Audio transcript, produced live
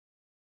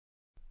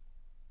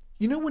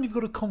You know when you've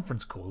got a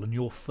conference call and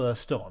you're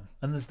first on,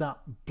 and there's that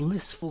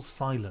blissful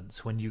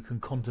silence when you can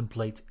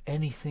contemplate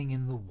anything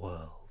in the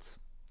world?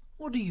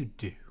 What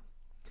do?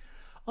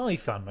 I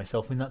found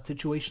myself in that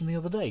situation the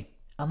other day,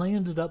 and I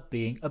ended up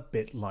being a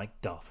bit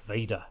like Darth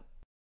Vader.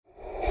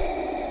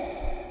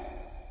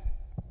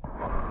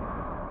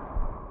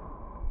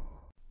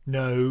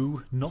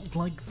 No, not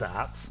like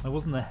that. I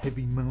wasn't a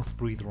heavy mouth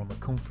breather on the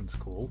conference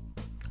call.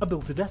 I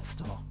built a Death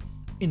Star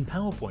in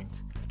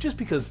PowerPoint, just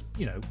because,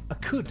 I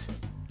could.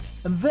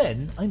 And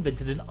then I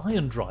invented an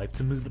ion drive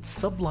to move at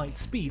sublight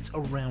speeds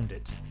around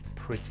it.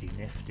 Pretty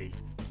nifty.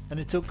 And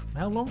it took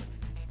how long?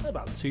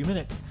 About 2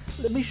 minutes.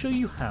 Let me show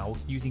you how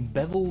using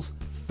Bevel's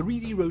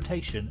 3D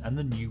rotation and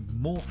the new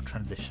Morph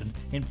Transition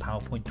in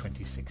PowerPoint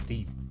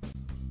 2016.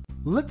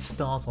 Let's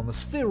start on the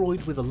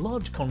spheroid with a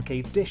large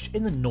concave dish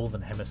in the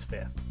northern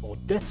hemisphere, or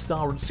Death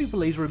Star and super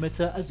laser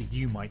emitter as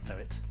you might know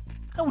it.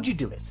 How would you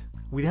do it?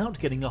 Without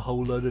getting a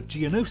whole load of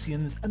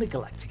Geonosians and a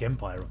galactic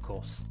empire, of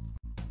course.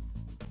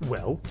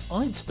 Well,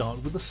 I'd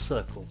start with a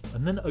circle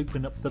and then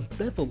open up the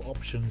Bevel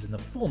options in the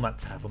Format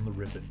tab on the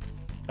ribbon,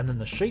 and then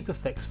the Shape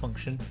Effects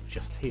function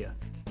just here.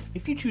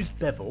 If you choose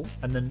Bevel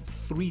and then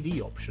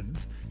 3D options,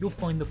 you'll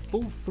find the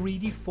full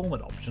 3D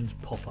format options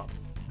pop up.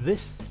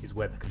 This is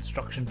where the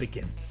construction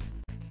begins.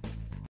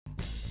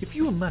 If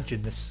you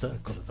imagine this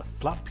circle as a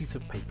flat piece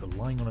of paper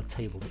lying on a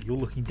table that you're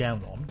looking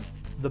down on,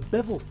 the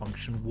Bevel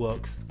function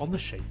works on the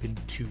shape in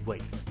two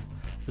ways.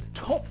 The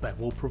top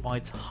bevel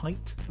provides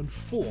height and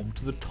form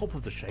to the top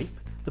of the shape,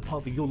 the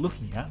part that you're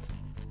looking at.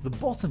 The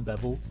bottom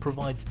bevel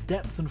provides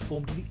depth and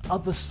form to the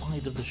other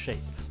side of the shape,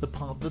 the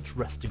part that's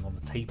resting on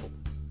the table.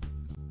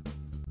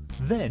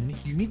 Then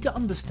you need to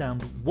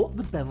understand what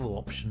the bevel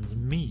options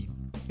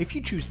mean. If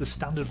you choose the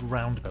standard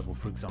round bevel,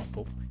 for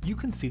example, you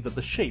can see that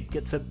the shape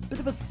gets a bit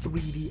of a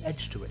 3D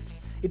edge to it.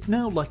 It's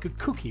now like a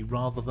cookie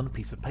rather than a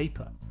piece of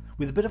paper,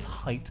 with a bit of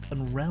height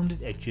and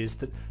rounded edges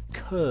that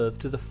curve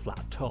to the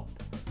flat top.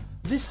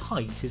 This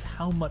height is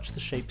how much the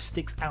shape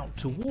sticks out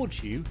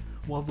towards you,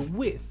 while the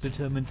width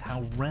determines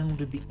how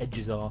rounded the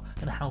edges are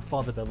and how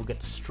far the bevel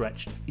gets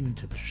stretched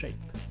into the shape.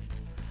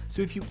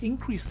 So if you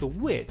increase the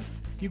width,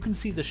 you can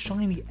see the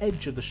shiny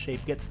edge of the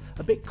shape gets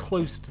a bit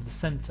closer to the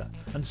centre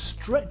and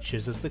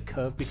stretches as the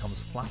curve becomes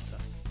flatter.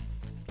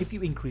 If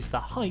you increase the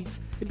height,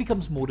 it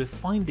becomes more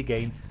defined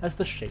again as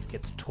the shape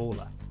gets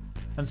taller.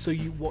 And so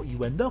what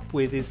you end up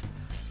with is,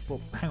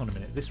 well, hang on a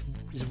minute, this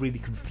is really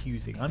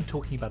confusing. I'm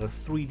talking about a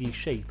 3D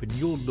shape and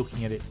you're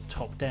looking at it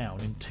top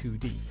down in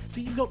 2D, so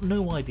you've got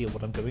no idea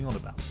what I'm going on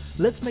about.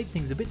 Let's make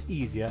things a bit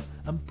easier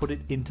and put it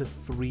into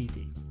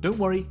 3D. Don't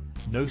worry,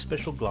 no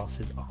special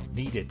glasses are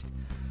needed.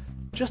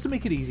 Just to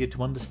make it easier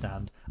to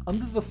understand,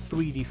 under the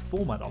 3D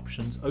format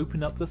options,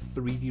 open up the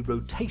 3D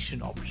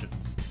rotation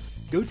options.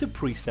 Go to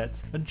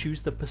presets and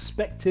choose the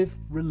perspective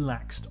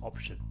relaxed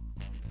option.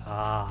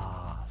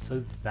 Ah,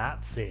 so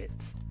that's it.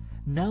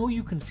 Now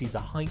you can see the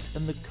height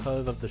and the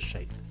curve of the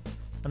shape.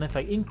 And if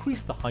I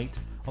increase the height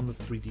on the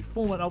 3D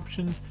format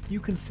options, you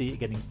can see it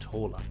getting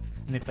taller.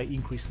 And if I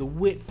increase the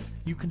width,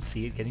 you can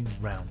see it getting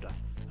rounder.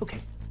 Okay,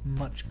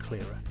 much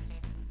clearer.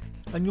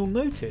 And you'll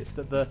notice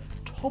that the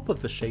top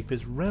of the shape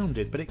is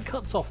rounded, but it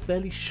cuts off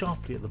fairly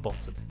sharply at the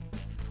bottom.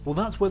 Well,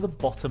 that's where the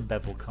bottom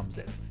bevel comes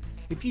in.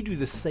 If you do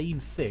the same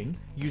thing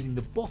using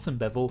the bottom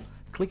bevel,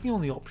 clicking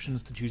on the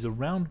options to choose a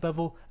round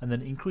bevel and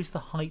then increase the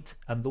height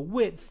and the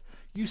width,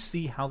 you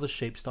see how the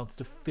shape starts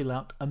to fill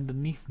out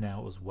underneath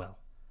now as well.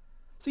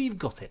 So you've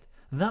got it.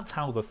 That's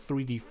how the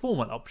 3D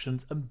format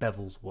options and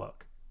bevels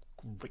work.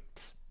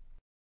 Great.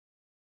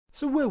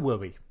 So where were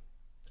we?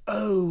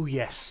 Oh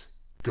yes.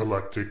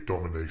 Galactic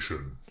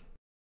domination.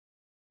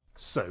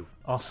 So,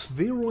 our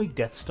spheroid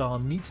Death Star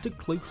needs to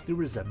closely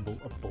resemble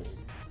a ball.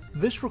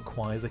 This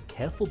requires a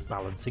careful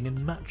balancing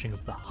and matching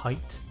of the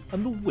height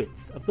and the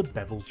width of the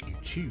bevels you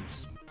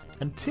choose.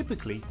 And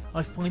typically,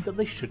 I find that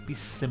they should be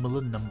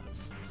similar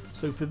numbers.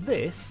 So for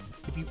this,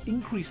 if you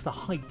increase the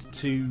height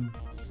to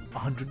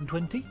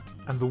 120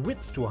 and the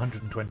width to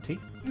 120,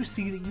 you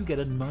see that you get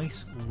a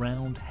nice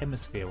round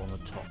hemisphere on the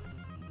top.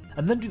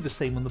 And then do the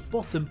same on the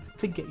bottom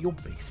to get your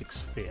basic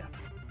sphere.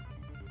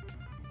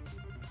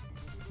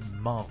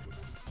 Marvellous.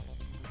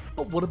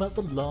 But what about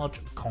the large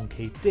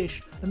concave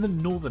dish and the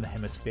northern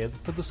hemisphere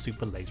for the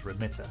super laser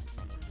emitter?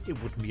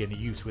 It wouldn't be any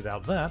use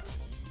without that.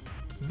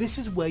 This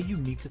is where you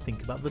need to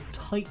think about the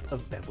type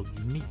of bevel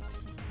you need.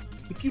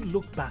 If you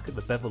look back at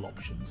the bevel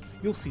options,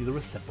 you'll see there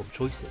are several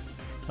choices,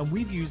 and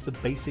we've used the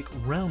basic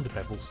round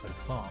bevel so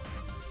far.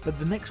 But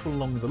the next one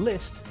along the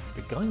list,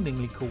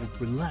 beguilingly called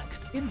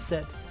Relaxed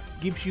Inset,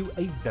 gives you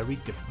a very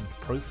different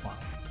profile.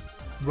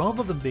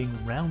 Rather than being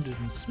rounded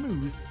and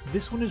smooth,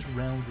 this one is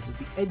rounded at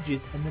the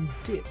edges and then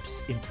dips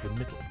into the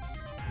middle.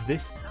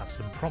 This has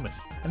some promise,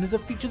 and is a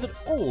feature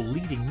that all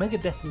leading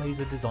Megadeth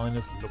laser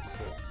designers look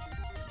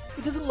for.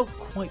 It doesn't look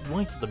quite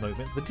right at the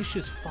moment, the dish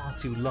is far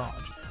too large,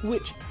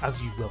 which, as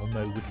you well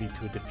know, would lead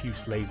to a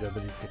diffuse laser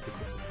that is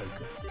difficult to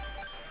focus.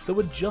 So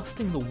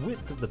adjusting the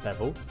width of the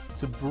bevel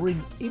to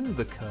bring in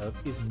the curve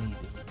is needed,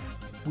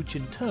 which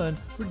in turn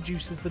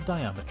reduces the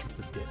diameter of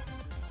the dip.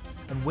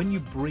 and when you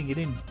bring it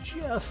in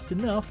just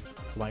enough,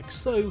 like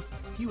so,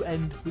 you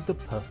end with the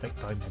perfect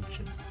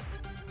dimensions.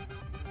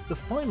 The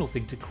final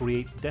thing to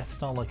create Death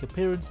Star-like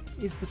appearance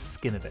is the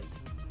skin of it.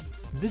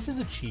 This is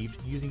achieved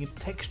using a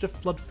texture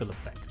flood fill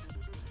effect.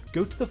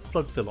 Go to the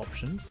flood fill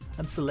options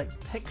and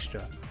select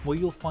texture, where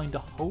you'll find a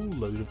whole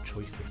load of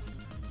choices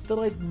that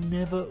I'd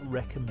never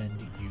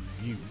recommend you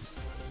use.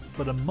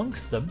 But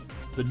amongst them,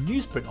 the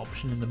newsprint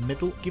option in the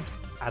middle gives,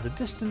 at a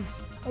distance,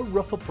 a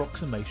rough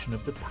approximation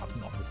of the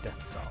pattern on the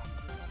Death Star.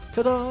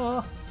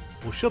 Ta-da!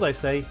 Or should I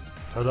say,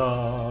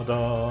 ta-da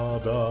da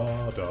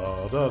da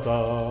da da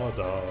da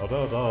da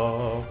da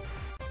da.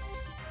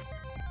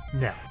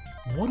 Now,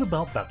 what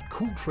about that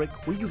cool trick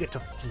where you get to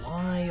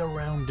fly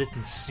around it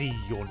and see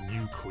your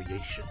new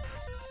creation?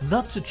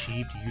 That's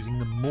achieved using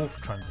the Morph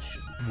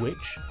Transition,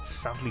 which,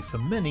 sadly for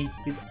many,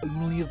 is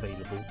only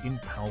available in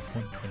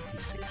PowerPoint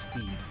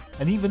 2016,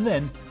 and even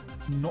then,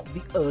 not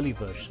the early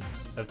versions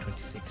of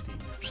 2016,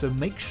 so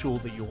make sure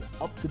that you're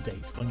up to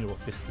date on your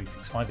Office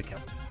 365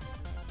 account.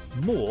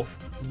 Morph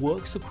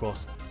works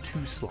across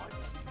 2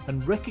 slides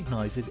and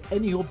recognises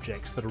any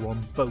objects that are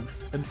on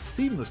both and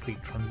seamlessly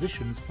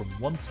transitions from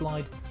one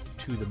slide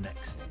to the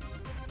next.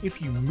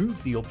 If you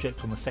move the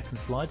object on the second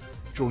slide,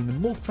 during the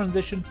Morph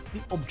transition,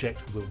 the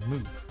object will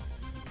move.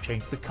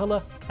 Change the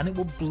colour and it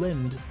will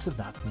blend to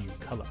that new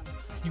colour.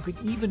 You can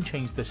even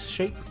change the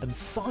shape and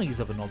size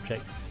of an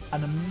object,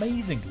 and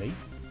amazingly,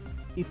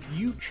 if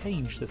you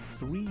change the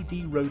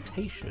 3D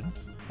rotation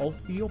of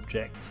the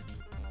object,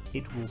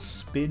 it will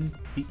spin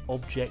the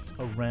object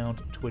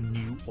around to a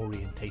new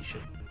orientation,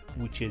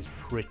 which is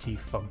pretty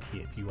funky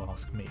if you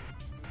ask me.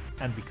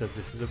 And because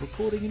this is a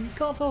recording and you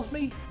can't ask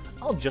me,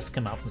 I'll just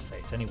come out and say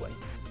it anyway.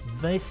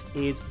 This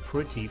is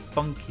pretty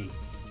funky.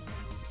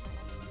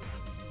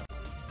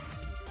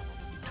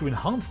 To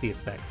enhance the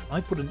effect,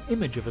 I put an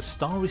image of a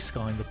starry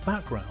sky in the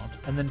background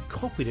and then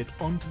copied it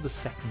onto the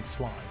second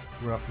slide,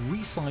 where I've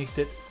resized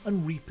it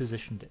and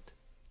repositioned it.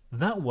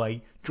 That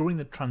way, during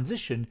the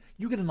transition,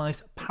 you get a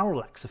nice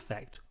parallax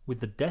effect with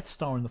the Death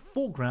Star in the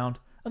foreground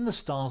and the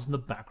stars in the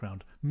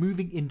background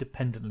moving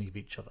independently of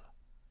each other.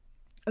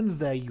 And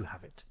there you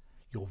have it,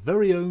 your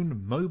very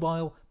own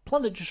mobile,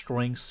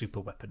 planet-destroying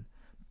superweapon.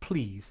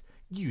 Please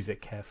use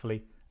it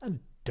carefully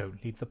and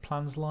don't leave the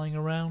plans lying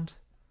around.